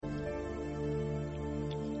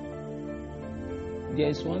there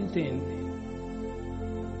is one thing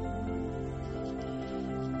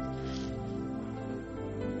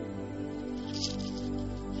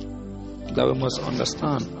that we must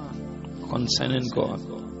understand concerning God.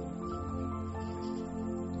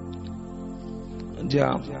 There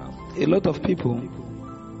are a lot of people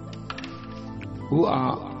who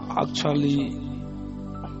are actually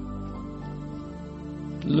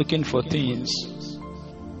looking for things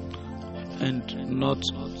and not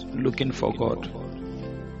looking for God.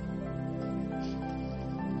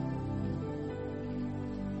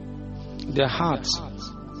 Their heart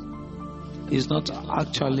is not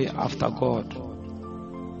actually after God.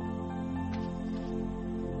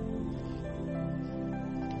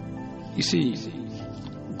 You see,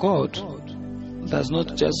 God does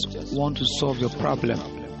not just want to solve your problem.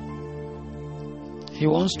 He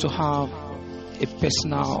wants to have a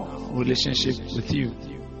personal relationship with you.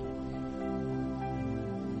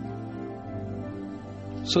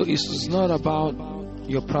 So it's not about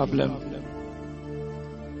your problem.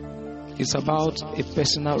 It's about a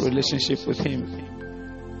personal relationship with Him.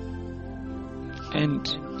 And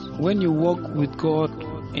when you walk with God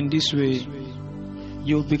in this way,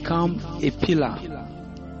 you become a pillar.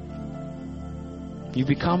 You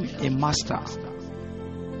become a master.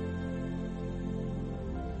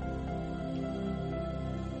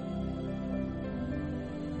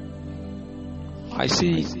 I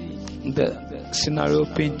see the scenario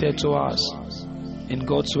painted to us in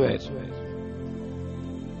God's Word.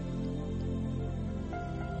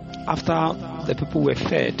 After the people were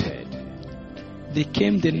fed, they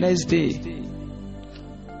came the next day.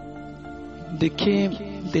 They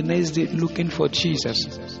came the next day looking for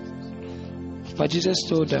Jesus. But Jesus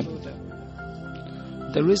told them,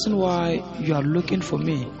 the reason why you are looking for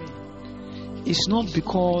me is not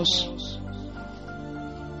because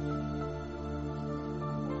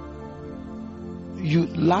you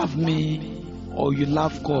love me or you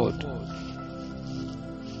love God.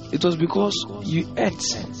 It was because you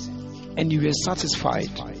ate and you were satisfied.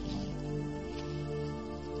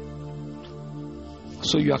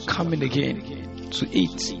 So you are coming again to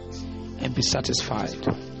eat and be satisfied.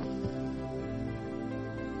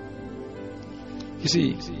 You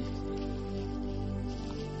see,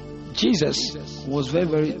 Jesus was very,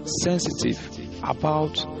 very sensitive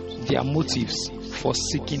about their motives for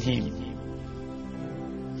seeking Him.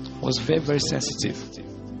 Was very, very sensitive.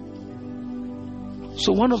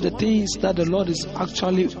 So one of the things that the Lord is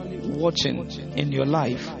actually watching in your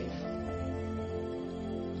life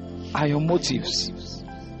are your motives.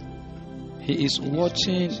 He is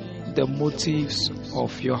watching the motives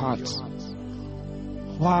of your heart.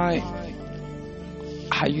 Why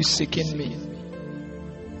are you seeking me?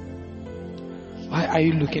 Why are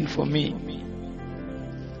you looking for me?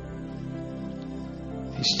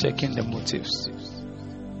 He's checking the motives.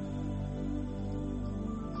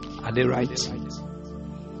 Are they right?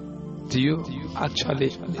 Do you actually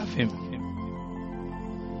love Him?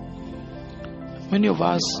 Many of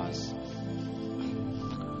us,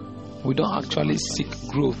 we don't actually seek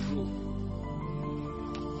growth.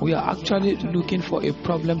 We are actually looking for a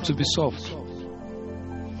problem to be solved.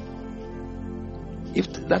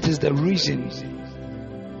 If that is the reason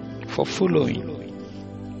for following,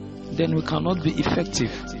 then we cannot be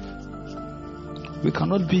effective. We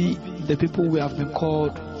cannot be the people we have been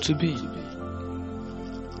called to be.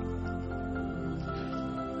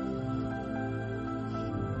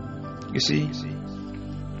 You see?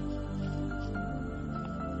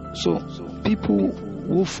 So, people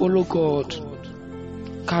who follow God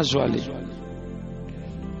casually,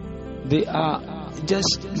 they are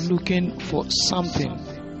just looking for something.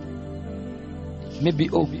 Maybe,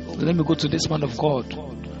 let me go to this man of God.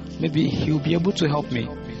 Maybe he'll be able to help me.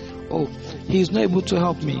 Oh, he is not able to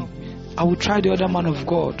help me. I will try the other man of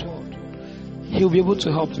God. He'll be able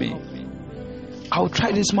to help me. I will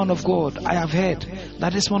try this man of God. I have heard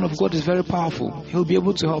that this man of God is very powerful. He'll be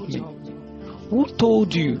able to help me. Who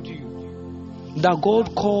told you that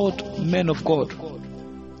God called men of God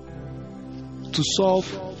to solve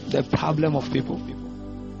the problem of people?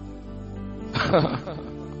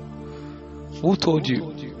 Who told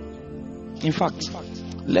you? In fact,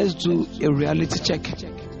 let's do a reality check.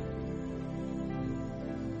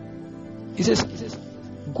 He says,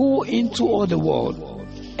 go into all the world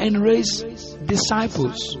and raise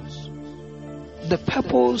disciples. The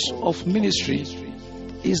purpose of ministry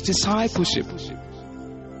is discipleship.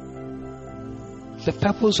 The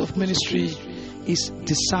purpose of ministry is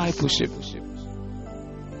discipleship.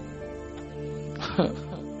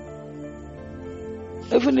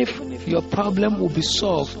 Even if your problem will be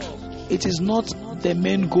solved, it is not the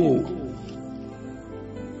main goal.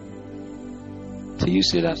 Do you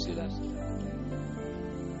see that?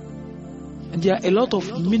 And there are a lot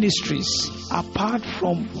of ministries apart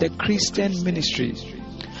from the Christian ministry,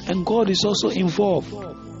 and God is also involved.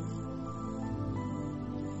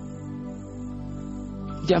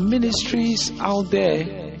 There are ministries out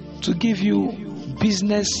there to give you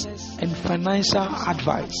business and financial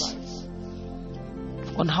advice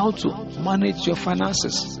on how to manage your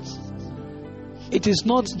finances. It is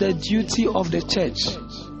not the duty of the church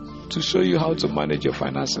to show you how to manage your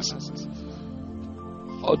finances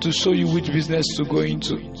or to show you which business to go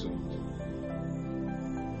into.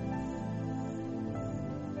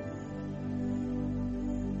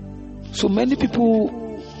 So many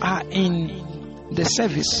people are in the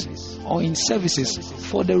service or in services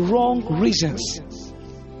for the wrong reasons.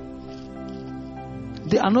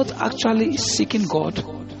 They are not actually seeking God.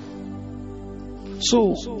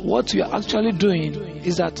 So what we are actually doing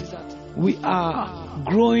is that we are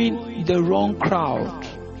growing the wrong crowd,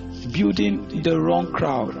 building the wrong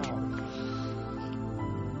crowd.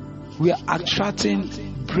 We are attracting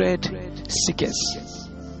bread seekers,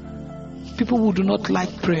 people who do not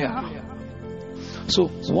like prayer. So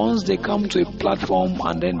once they come to a platform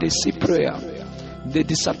and then they see prayer, they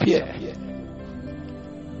disappear.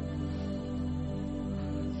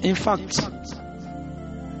 In fact,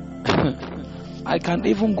 I can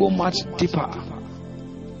even go much deeper,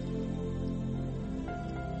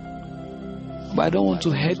 but I don't want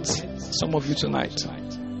to hurt some of you tonight.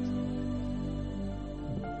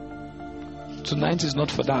 Tonight is not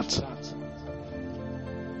for that.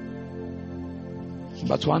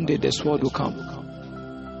 But one day the sword will come.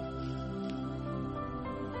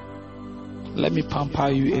 Let me pamper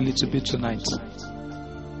you a little bit tonight.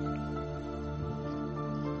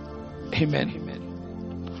 Amen.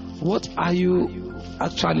 What are you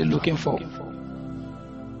actually looking for?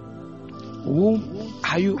 Whom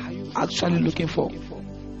are you actually looking for?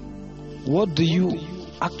 What do you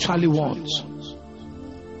actually want?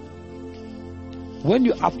 When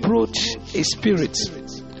you approach a spirit,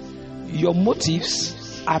 your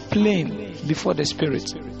motives are plain before the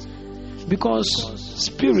spirit, because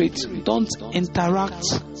spirits don't interact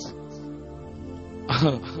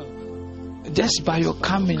just by your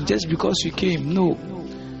coming, just because you came. No,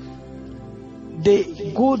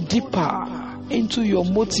 they go deeper into your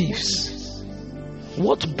motives.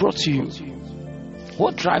 What brought you?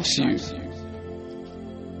 What drives you?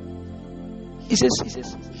 He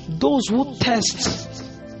says, those who test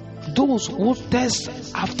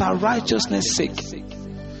after righteousness' sake.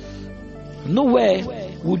 Nowhere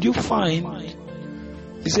would you find,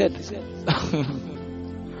 he said,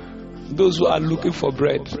 those who are looking for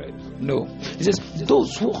bread. No. He says,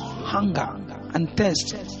 those who hunger and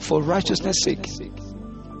thirst for righteousness' sake.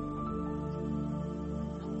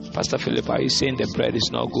 Pastor Philip, are you saying the bread is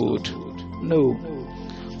not good? No.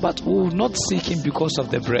 But we will not seek him because of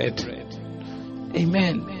the bread.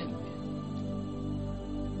 Amen.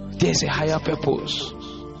 There's a higher purpose.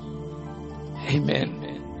 Amen.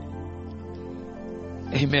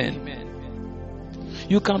 Amen.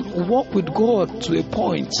 You can walk with God to a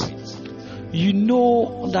point. You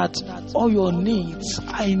know that all your needs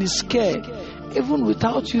are in His care. Even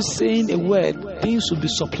without you saying a word, things will be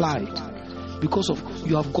supplied. Because of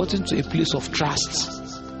you have gotten to a place of trust.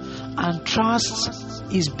 And trust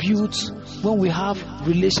is built when we have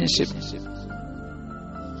relationship.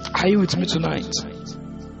 Are you with me tonight?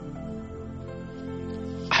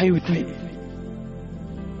 Are you with me?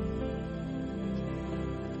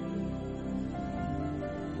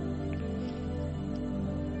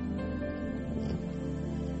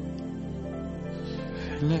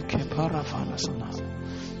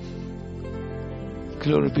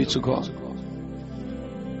 Glory be to God.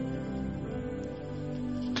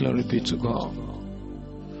 Glory be to God.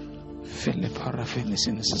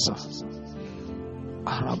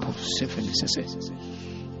 Arabu Sefinisese,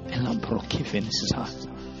 Elambroki Fenisisa,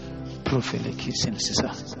 Profeliki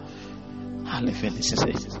Senisisa,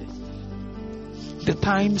 Alefenisise. The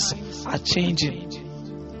times are changing,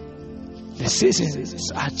 the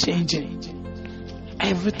seasons are changing,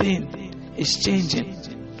 everything is changing,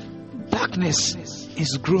 darkness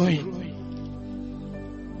is growing.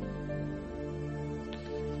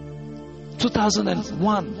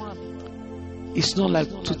 2001 is not like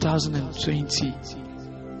 2020.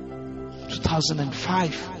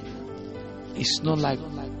 2005 is not like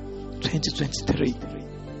 2023.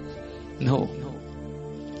 No,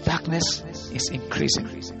 darkness is increasing.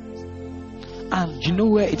 And you know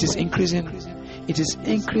where it is increasing? It is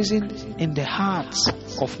increasing in the hearts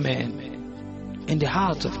of men. In the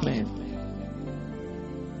hearts of men.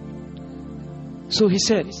 So he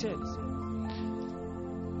said,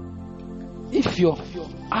 if your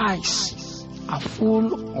eyes are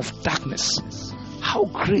full of darkness, how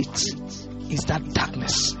great is that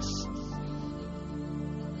darkness?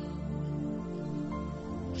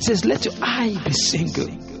 It says, let your eye be single.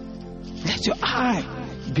 Let your eye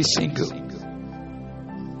be single.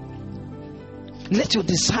 Let your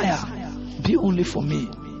desire be only for me.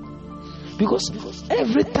 Because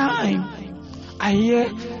every time I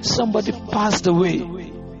hear somebody passed away,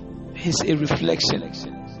 it's a reflection.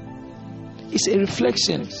 It's a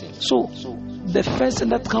reflection. So the first thing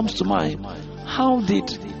that comes to mind, how did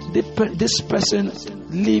this person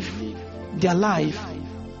live their life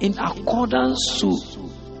in accordance to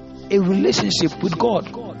a relationship with God?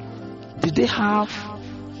 Did they have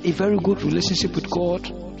a very good relationship with God?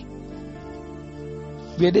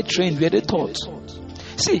 Were they trained? Were they taught?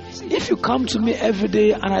 See, if you come to me every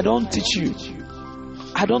day and I don't teach you,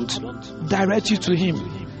 I don't direct you to Him,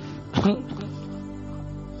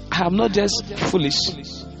 I am not just foolish.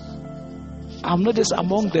 I am not just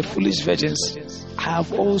among the foolish virgins. I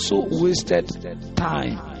have also wasted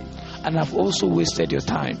time, and I've also wasted your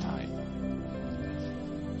time.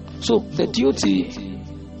 So the duty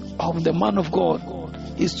of the man of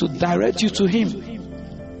God is to direct you to Him.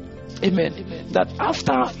 Amen. That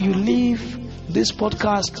after you leave this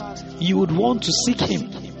podcast, you would want to seek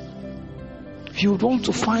Him. You would want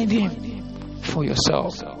to find Him for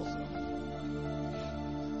yourself.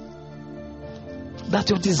 That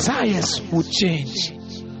your desires would change.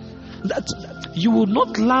 That you would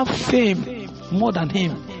not love fame more than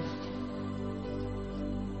Him.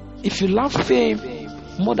 If you love fame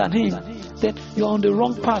more than Him, then you're on the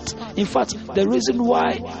wrong path. In fact, the reason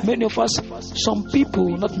why many of us, some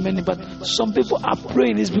people, not many, but some people are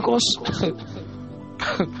praying is because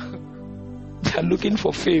they are looking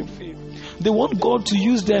for fame. They want God to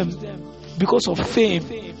use them because of fame.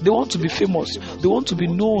 They want to be famous. They want to be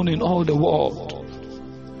known in all the world.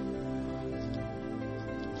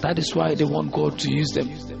 That is why they want God to use them.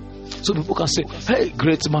 So people can say, hey,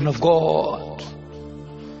 great man of God.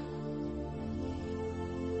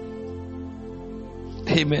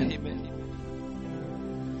 Amen.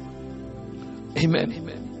 Amen.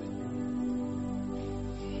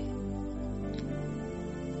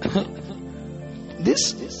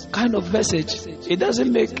 This kind of message, it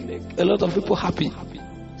doesn't make a lot of people happy.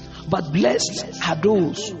 But blessed are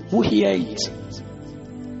those who hear it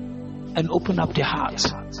and open up their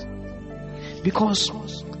hearts. Because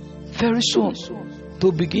very soon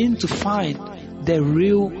they'll begin to find the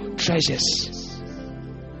real treasures.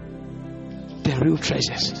 The real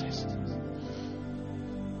treasures.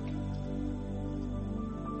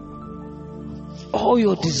 All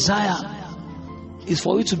your desire is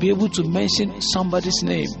for you to be able to mention somebody's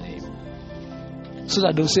name, so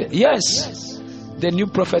that they'll say, yes, the new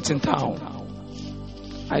prophet in town.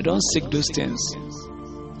 I don't seek those things.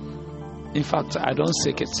 In fact, I don't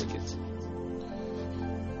seek it.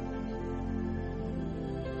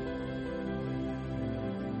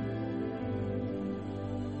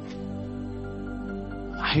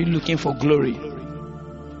 Are you looking for glory?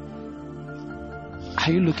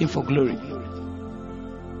 Are you looking for glory?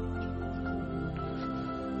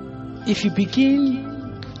 If you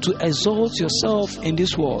begin to exalt yourself in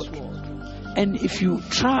this world, and if you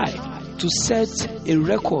try to set a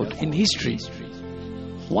record in history,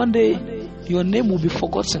 one day your name will be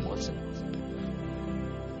forgotten.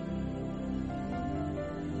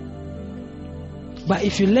 But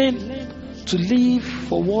if you learn to live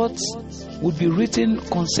for what would be written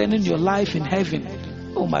concerning your life in heaven,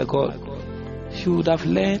 oh my God, you would have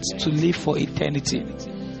learned to live for eternity,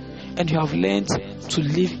 and you have learned to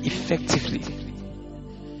live effectively.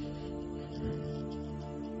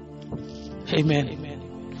 Amen.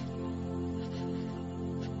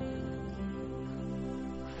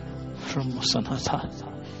 From Sanata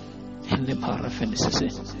in the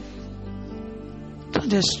paraphenesis. Don't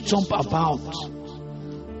just jump about.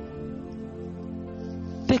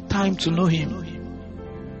 Take time to know Him.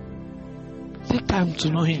 Take time to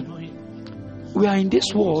know Him. We are in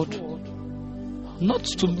this world not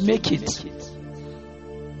to make it.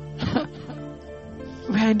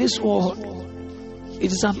 We are in this world.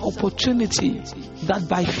 It is an opportunity that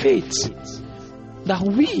by faith, that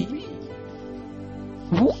we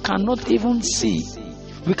who cannot even see,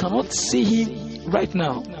 we cannot see Him right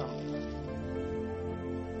now,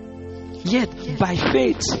 yet by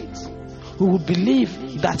faith we would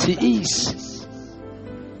believe that He is,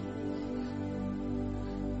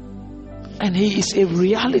 and He is a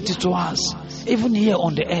reality to us even here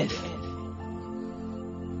on the earth,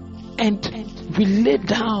 and we lay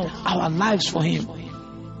down our lives for Him.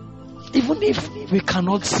 Even if we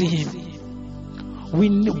cannot see Him, we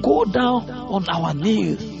go down on our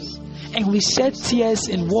knees and we shed tears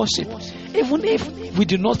in worship, even if we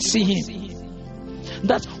do not see Him,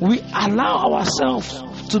 that we allow ourselves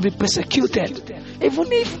to be persecuted,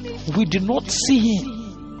 even if we do not see Him.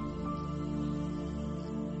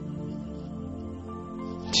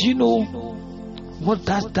 Do you know what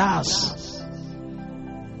that does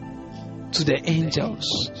to the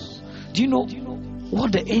angels? Do you know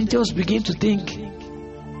what the angels begin to think?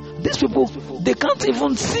 These people, they can't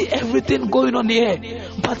even see everything going on here,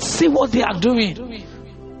 but see what they are doing.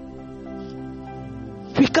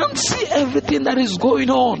 We can't see everything that is going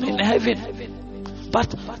on in heaven,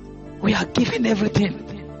 but we are giving everything.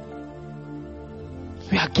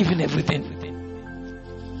 We are giving everything.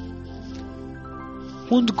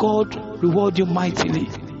 Won't God reward you mightily?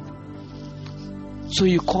 So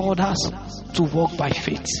He called us to walk by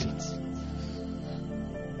faith.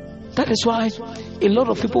 That is why a lot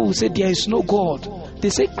of people will say there is no God. They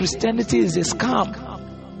say Christianity is a scam.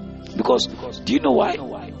 Because, do you know why?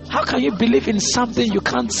 How can you believe in something you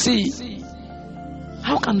can't see?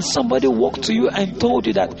 How can somebody walk to you and told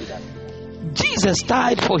you that Jesus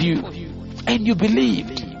died for you and you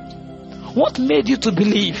believed? What made you to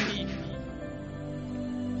believe?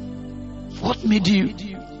 What made you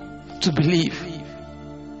to believe?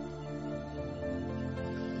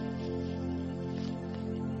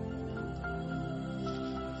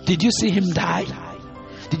 Did you see Him die?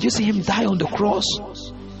 Did you see Him die on the cross?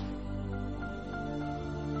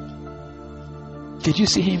 Did you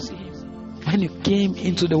see Him when He came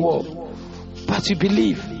into the world? But you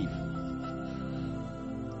believe.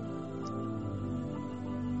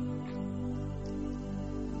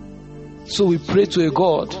 So we pray to a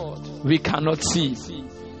God we cannot see.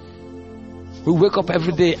 We wake up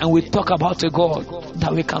every day and we talk about a God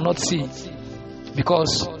that we cannot see.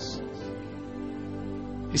 Because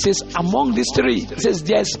He says, among these three, He says,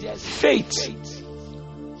 there's faith,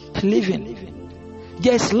 believing.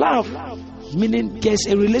 There's love, meaning there's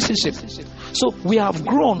a relationship. So we have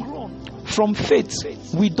grown from faith.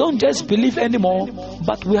 We don't just believe anymore,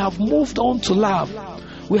 but we have moved on to love.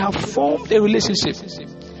 We have formed a relationship.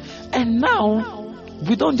 And now,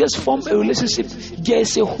 we don't just form a relationship.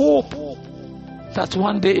 There's a hope that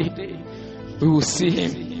one day we will see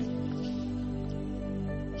Him.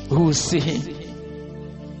 We will see Him.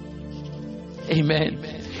 Amen.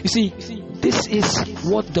 You see, this is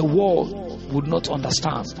what the world would not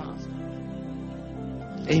understand.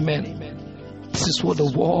 Amen. This is what the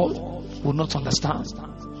world would not understand.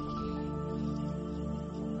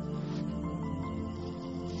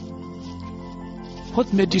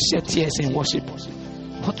 What made you shed tears in worship?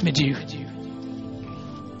 What made you?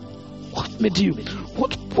 What made you?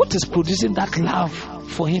 What is producing that love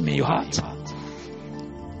for Him in your heart?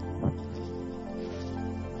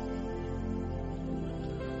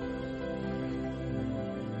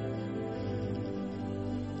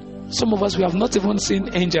 Some of us, we have not even seen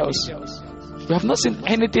angels. We have not seen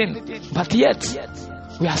anything, but yet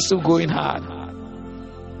we are still going hard.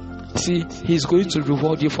 See, He's going to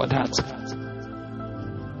reward you for that.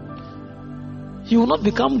 You will not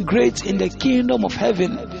become great in the kingdom of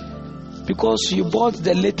heaven because you bought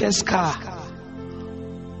the latest car.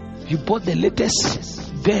 You bought the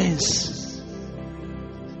latest Benz.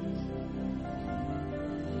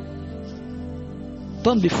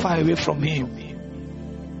 Don't be far away from Him.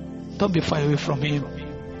 Don't be far away from Him.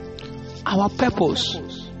 Our purpose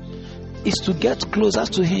is to get closer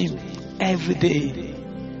to Him every day.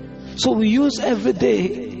 So we use every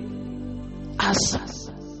day as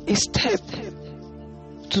a step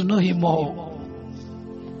to know Him more.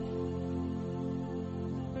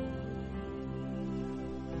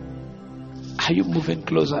 Are you moving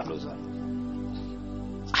closer?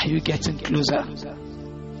 Are you getting closer?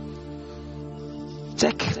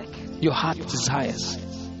 Check your heart desires.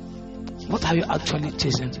 What are you actually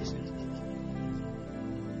chasing?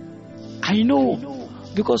 I know,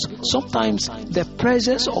 because sometimes the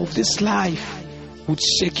pressures of this life would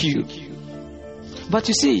shake you. But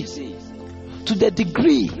you see, to the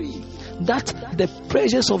degree that the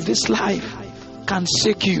pressures of this life can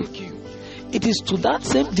shake you, it is to that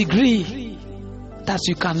same degree that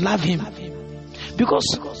you can love Him.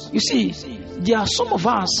 Because you see, there are some of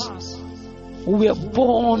us who were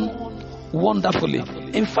born wonderfully.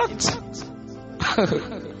 In fact,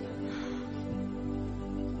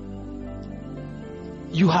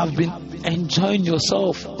 you have been enjoying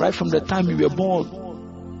yourself right from the time you were born,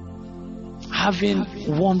 having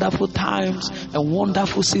wonderful times and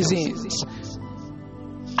wonderful seasons.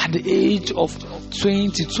 At the age of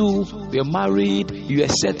 22, you're married, you are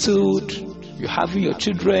settled, you're having your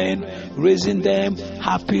children, raising them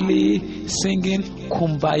happily, singing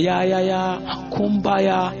kumbaya,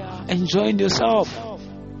 kumbaya, enjoying yourself.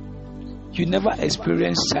 You never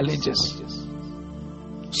experience challenges.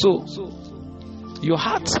 So, your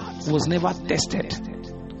heart was never tested.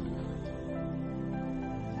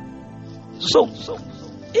 So,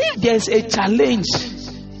 if there is a challenge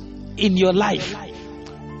in your life,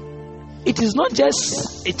 it is not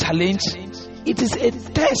just a challenge, it is a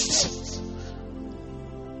test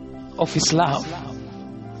of His love.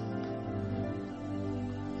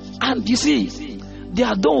 And you see, there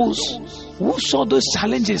are those who saw those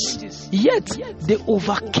challenges, yet they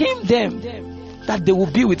overcame them, that they will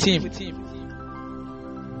be with Him.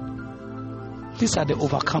 These are the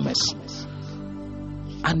overcomers.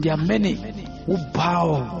 And there are many who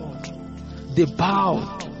bowed. They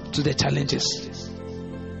bowed to the challenges.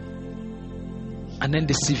 And then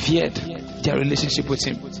they severed their relationship with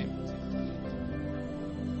Him.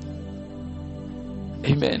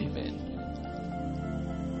 Amen.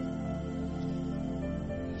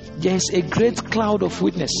 There is a great cloud of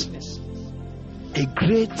witness. A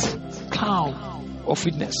great cloud of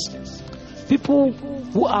witness. People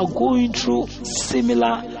who are going through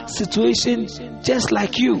similar situations just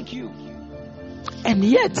like you. And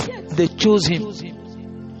yet they chose Him.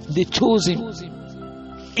 They chose Him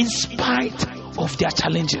in spite of their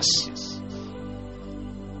challenges.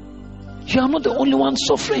 You are not the only one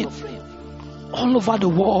suffering. All over the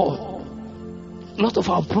world, a lot of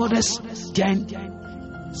our brothers, they are in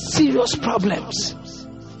serious problems.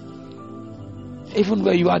 Even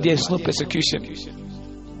where you are, there is no persecution.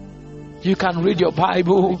 You can read your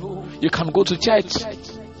Bible, you can go to church.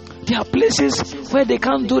 There are places where they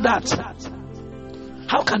can't do that.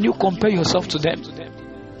 How can you compare yourself to them?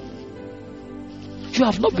 You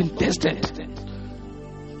have not been tested.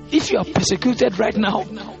 If you are persecuted right now,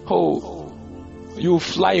 you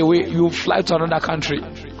fly away, you fly to another country.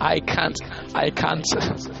 I can't.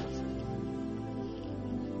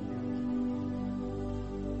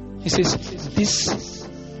 He says, these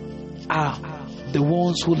are the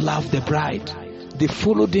ones who love the bride. They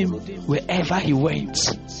followed Him wherever He went.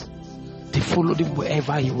 They followed Him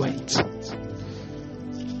wherever He went.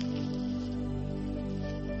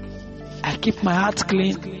 I keep my heart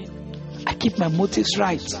clean. I keep my motives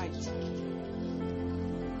right.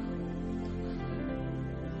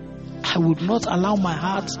 I would not allow my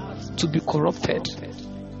heart to be corrupted.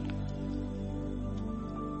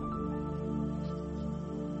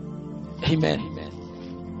 Amen.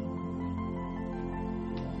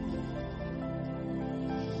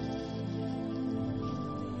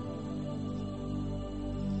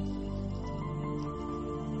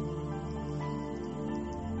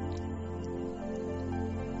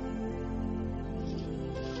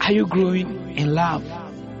 Are you growing in love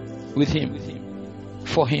with Him,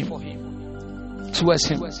 for Him, towards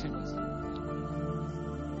Him?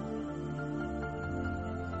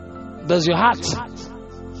 Does your heart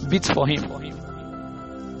beat for Him?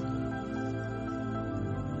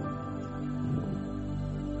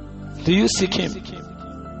 Do you seek Him?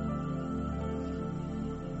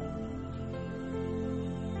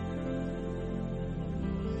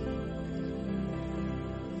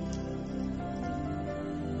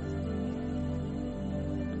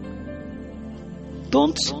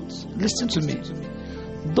 Don't listen to me.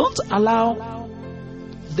 Don't allow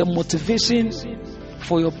the motivation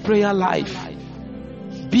for your prayer life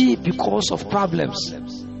be because of problems.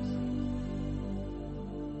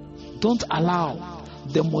 Don't allow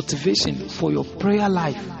the motivation for your prayer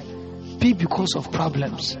life be because of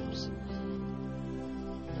problems.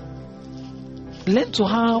 Learn to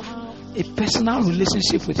have a personal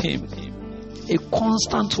relationship with Him, a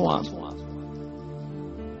constant one.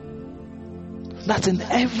 That in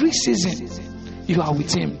every season you are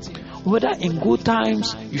with Him. Whether in good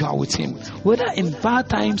times you are with Him, whether in bad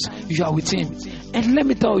times you are with Him. And let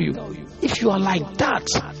me tell you, if you are like that,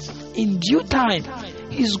 in due time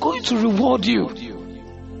He's going to reward you.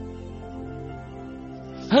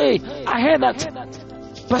 Hey, I heard that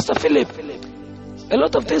Pastor Philip, a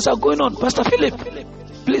lot of things are going on. Pastor Philip,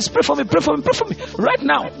 please pray for me, pray for me, pray for me right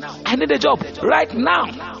now. I need a job right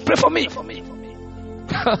now. Pray for me.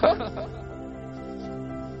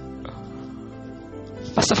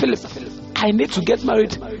 Pastor Philip, I need to get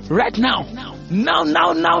married right now. Now.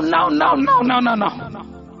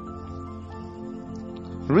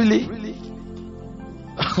 Really?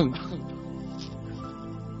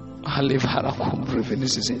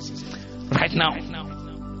 Right now.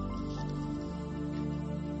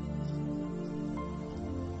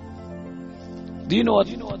 Do you know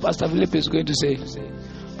what Pastor Philip is going to say?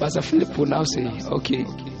 Pastor Philip will now say, okay,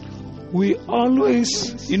 we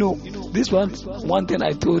always, this one thing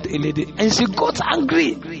I told a lady, and she got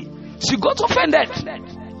angry. She got offended.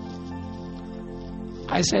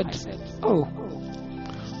 I said, oh,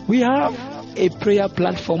 we have a prayer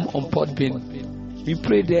platform on Podbean. We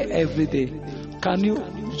pray there every day. Can you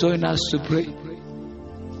join us to pray?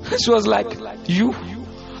 She was like, you?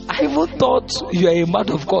 I even thought you are a man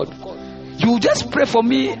of God. You just pray for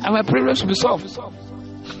me and my problems will be solved.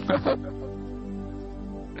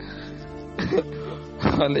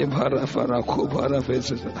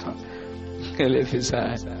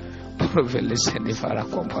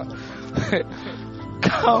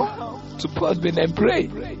 Come to Podbean and pray.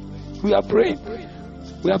 We are praying.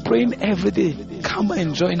 We are praying every day. Come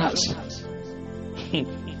and join us.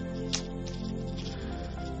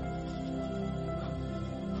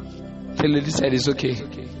 The lady said it's okay.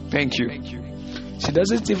 Thank you. She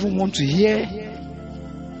doesn't even want to hear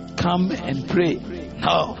come and pray.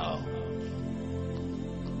 No.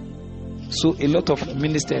 So a lot of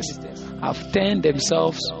ministers have turned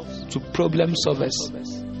themselves to problem solvers.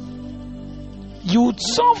 You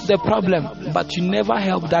solve the problem, but you never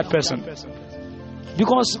help that person.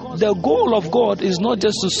 Because the goal of God is not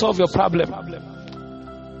just to solve your problem.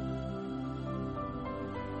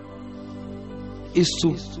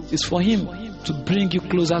 It's for Him to bring you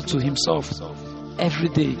closer to Himself every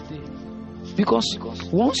day. Because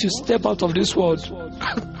once you step out of this world,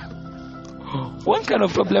 what kind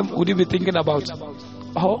of problem would you be thinking about?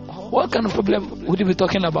 Or what kind of problem would you be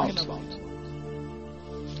talking about?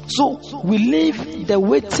 So we leave the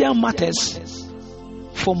weightier matters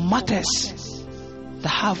for matters that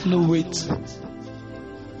have no weight.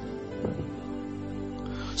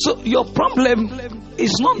 So your problem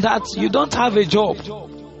is not that you don't have a job.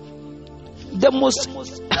 The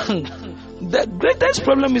greatest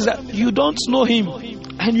problem is that you don't know Him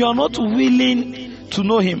and you are not willing to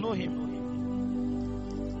know Him.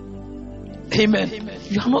 Amen.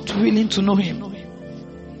 You are not willing to know Him.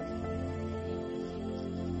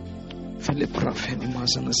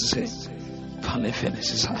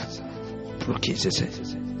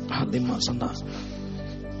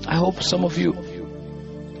 I hope some of you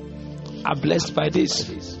are blessed by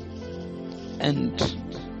this, and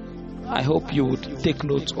I hope you would take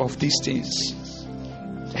note of these things.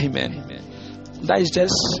 Amen. That is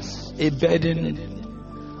just a burden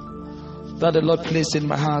that the Lord placed in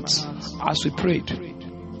my heart as we prayed.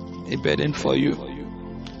 A burden for you,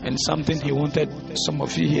 and something He wanted some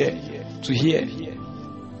of you here to hear.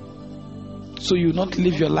 So you not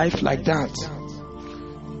live your life like that,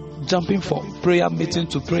 jumping from prayer meeting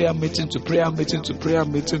to prayer meeting to prayer meeting to prayer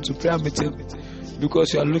meeting to prayer meeting,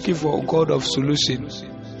 because you are looking for a God of solutions.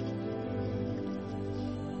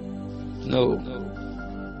 No.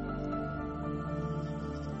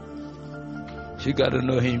 You got to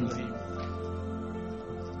know Him.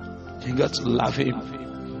 You got to love Him.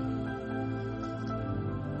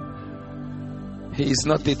 He is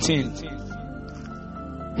not a thing.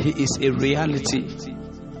 He is a reality.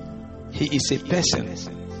 He is a person.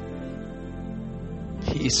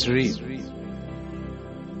 He is real.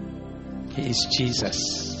 He is Jesus.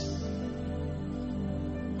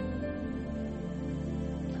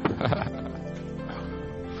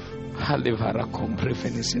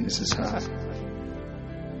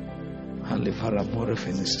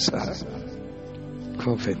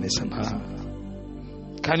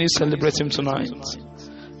 Can you celebrate Him tonight?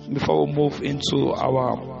 Before we move into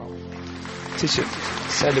our teaching,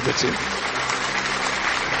 celebrate Him.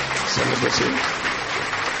 Celebrate Him.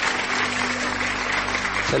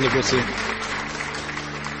 Celebrate Him.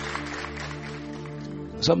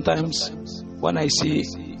 Sometimes when I see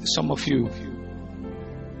some of you,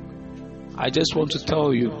 I just want to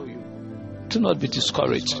tell you, do not be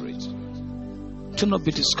discouraged. Do not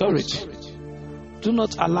be discouraged. Do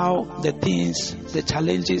not allow the things, the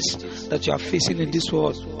challenges that you are facing in this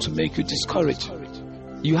world to make you discouraged.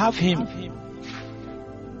 You have Him.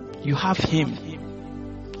 You have Him.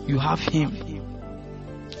 You have Him.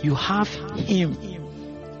 You have Him.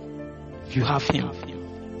 You have Him.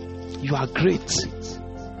 You are great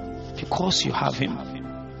because you have Him.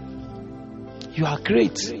 You are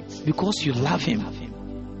great because you love Him.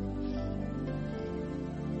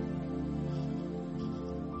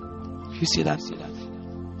 You see that?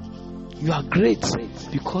 You are great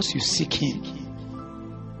because you seek Him.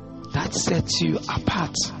 That sets you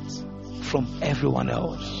apart from everyone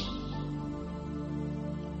else.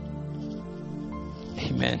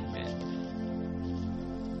 Amen.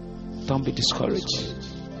 Don't be discouraged.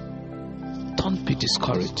 Don't be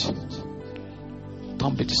discouraged.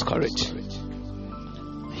 Don't be discouraged.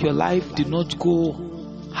 Your life did not go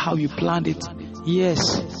how you planned it.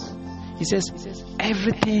 Yes, He says,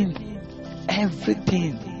 everything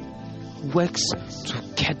works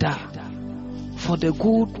together for the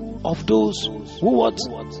good of those who what?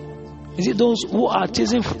 Is it those who are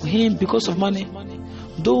chasing him because of money?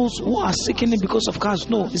 Those who are seeking him because of cars?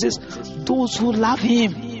 No, he says those who love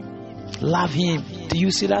him. Love him. Do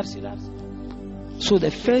you see that? So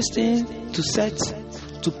the first thing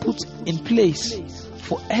to put in place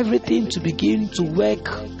for everything to begin to work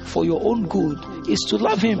for your own good is to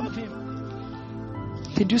love him.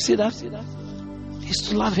 Did you see that? It's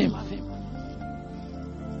to love him.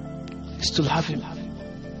 It's to love him.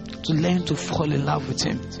 To learn to fall in love with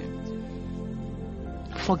him.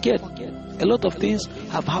 Forget. A lot of things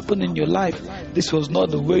have happened in your life. This was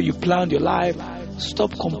not the way you planned your life.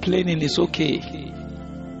 Stop complaining. It's okay.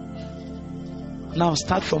 Now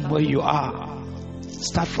start from where you are.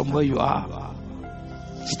 Start from where you are.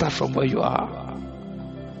 Start from where you are.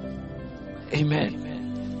 Amen.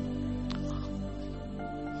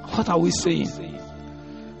 What are we saying?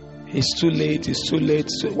 It's too late. It's too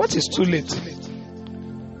late. What is too late?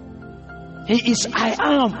 He is I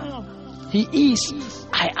am. He is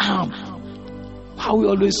I am. How are we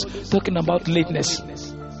always talking about lateness?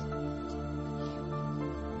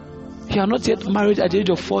 You are not yet married at the age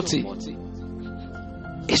of 40.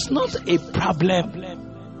 It's not a problem.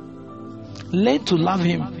 Learn to love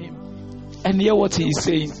him and hear what he is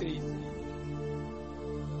saying.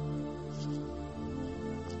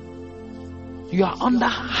 You are under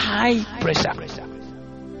high pressure.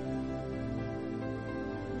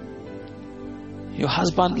 Your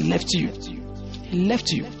husband left you. He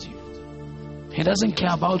left you. He doesn't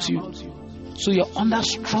care about you. So you're under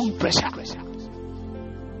strong pressure.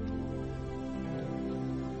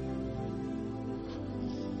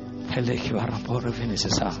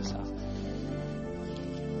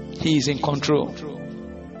 He is in control.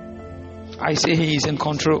 I say he is in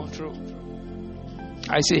control.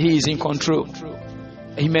 I say he is in control.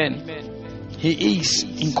 Amen. He is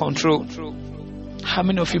in control. How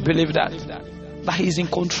many of you believe that? That he is in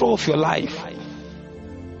control of your life.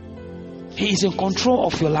 He is in control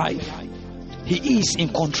of your life. He is in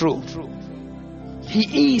control.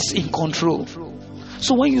 He is in control.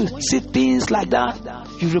 So when you see things like that,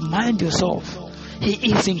 you remind yourself,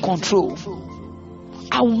 he is in control.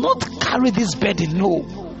 I will not carry this burden. No.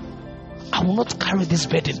 I will not carry this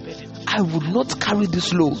burden. I will not carry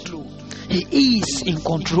this load. He is in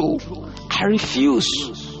control. I refuse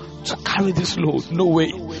to carry this load. No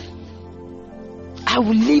way. I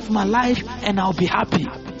will live my life and I'll be happy.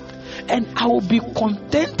 And I will be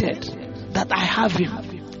contented that I have him.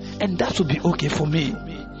 And that will be okay for me.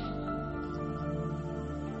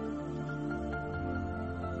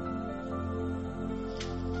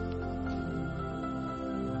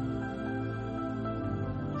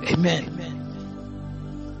 Amen.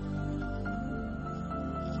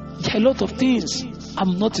 There are a lot of things.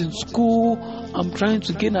 I'm not in school. I'm trying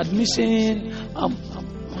to gain admission.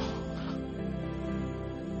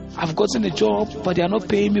 I've gotten a job, but they are not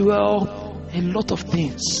paying me well. A lot of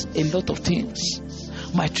things. A lot of things.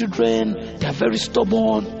 My children, they are very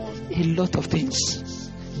stubborn. A lot of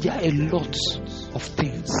things. There are a lot of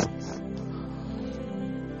things.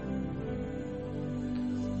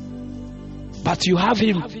 But you have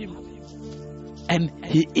him, and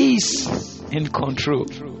he is in control.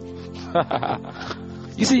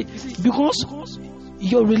 You see, because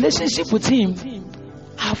your relationship with him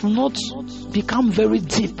have not become very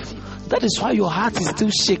deep, that is why your heart is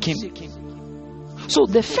still shaking. So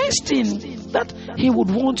the first thing that he would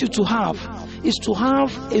want you to have is to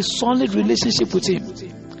have a solid relationship with him.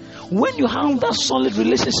 When you have that solid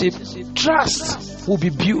relationship, trust will be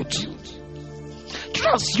built.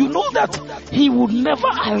 Trust, you know that he would never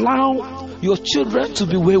allow your children to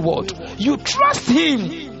be wayward. You trust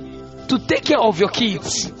him to take care of your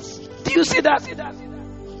kids. Do you see that?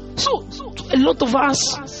 So a lot of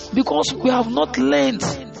us, because we have not learned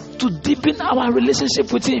to deepen our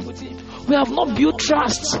relationship with him, we have not built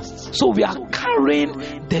trust, so we are carrying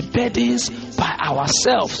the burdens by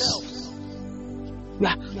ourselves. We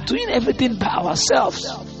are doing everything by ourselves.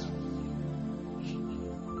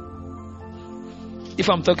 If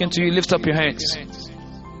I'm talking to you, lift up your hands.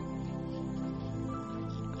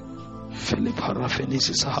 Philip Harafenis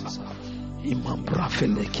Imam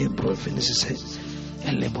Brafele Kimbro Fenis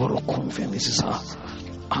Eleboro Convenis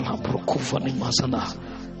Alabrokufani Masana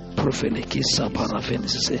Profeleki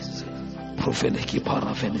Saparafenis Profeleki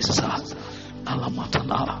Parafenis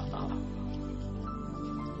Alamatana.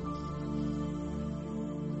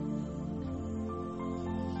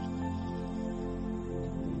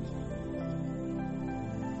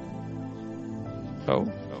 Oh,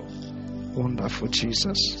 wonderful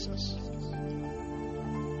Jesus.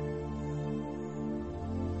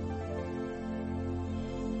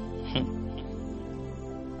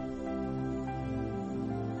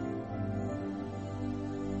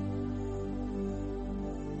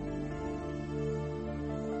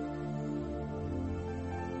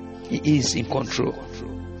 He is in control.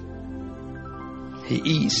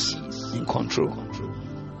 He is in control.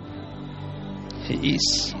 He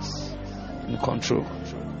is in control.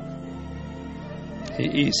 He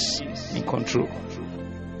is in control.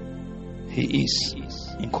 He is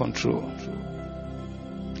in control.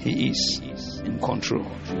 He is in control.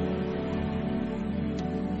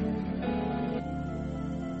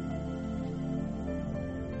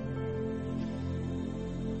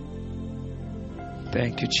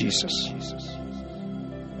 Thank you, Jesus.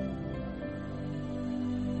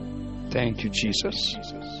 Thank you, Jesus,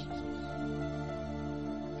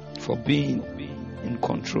 for being in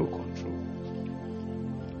control.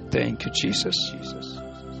 Thank you, Jesus,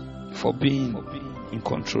 for being in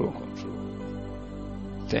control.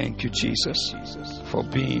 Thank you, Jesus, for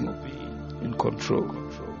being in control.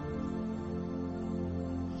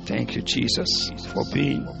 Thank you, Jesus, for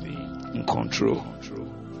being in control.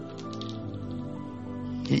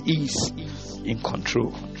 He is in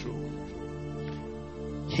control.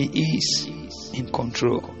 He is in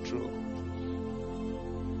control.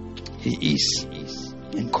 He is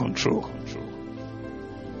in control.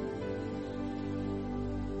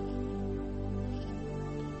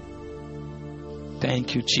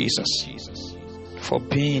 Thank you, Jesus, for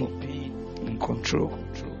being in control.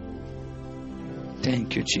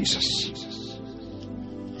 Thank you, Jesus.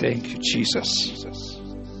 Thank you, Jesus.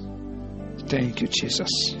 Thank you, Jesus.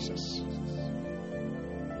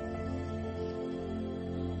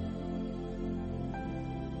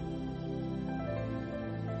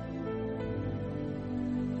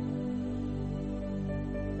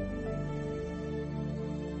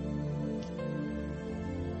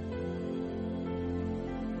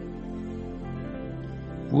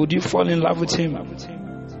 Would you fall in love with him?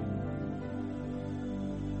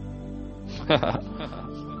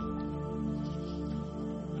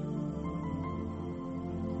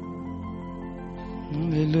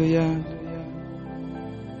 Hallelujah.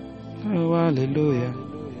 Oh, hallelujah.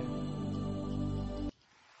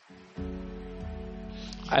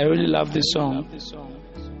 I really love this song.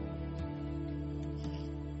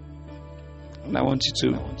 And I want you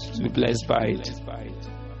to be blessed by it.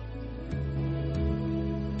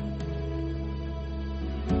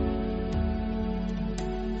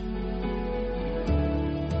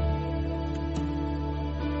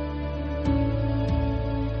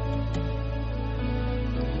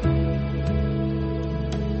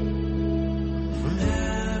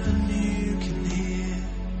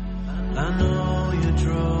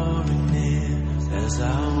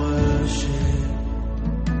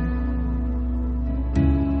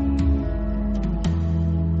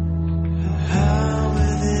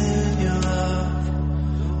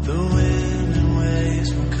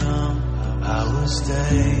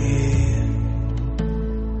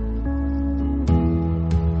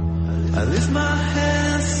 I lift my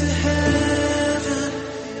hands to heaven,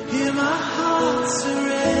 hear my heart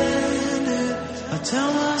surrender. I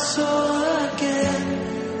tell my soul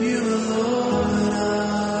again, you are Lord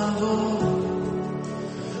of all.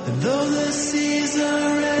 And though the seas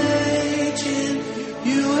are raging,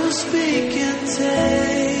 you will speak and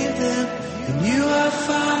tame them. And you have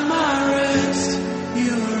found my rest,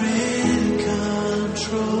 you are in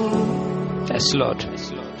control. Yes, Lord.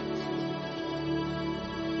 Yes, Lord.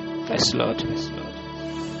 Yes, Lord.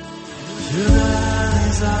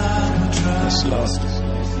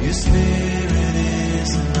 Your spirit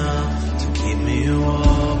is enough to keep me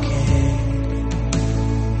walking.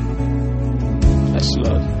 Yes,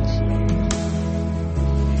 Lord.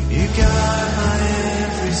 You guide my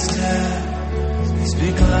every step. You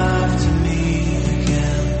speak life to me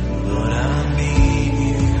again. Lord, I need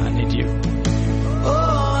you. I need you. Oh,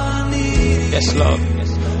 I need you. Yes, Lord.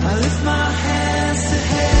 I lift my hands to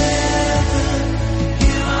heaven,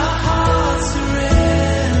 hear my heart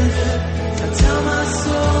surrender. I tell my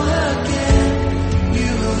soul again,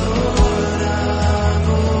 you are Lord of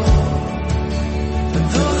all. And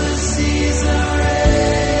though the seas are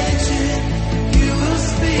raging, you will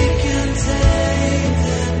speak and tame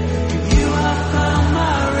them. You have found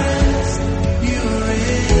my rest, you are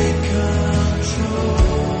in control.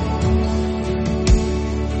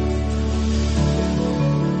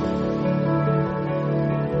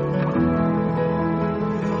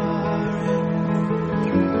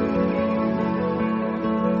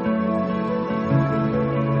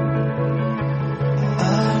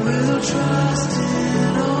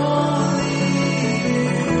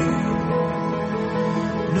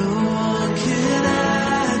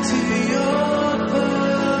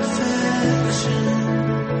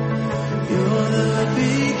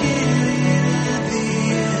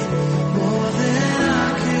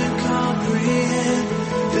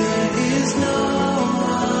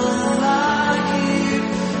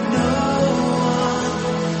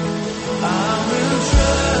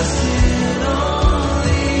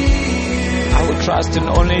 trust in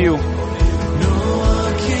only you. No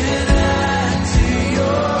one can add to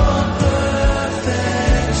your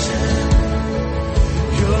perfection.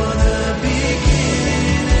 You're the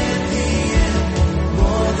beginning and the end,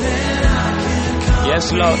 more than I can comprehend. Yes,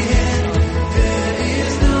 Lord. There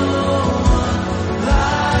is no one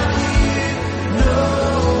like you, no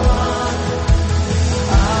one.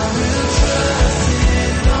 I will trust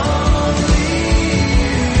in only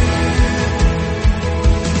you.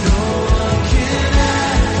 No one can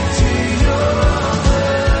add to your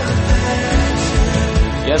perfection.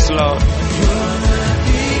 Yes, Lord. You're the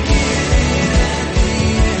beginning and the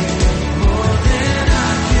end, more than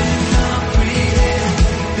I can comprehend.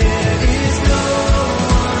 There is no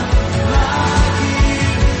one like you,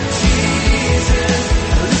 Jesus.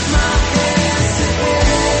 I lift my hands to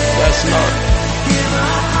heaven, Yes, Lord. hear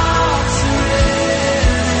my heart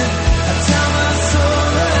surrender. I tell my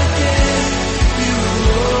soul again, you are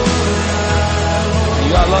Lord.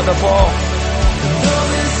 You are Lord of all.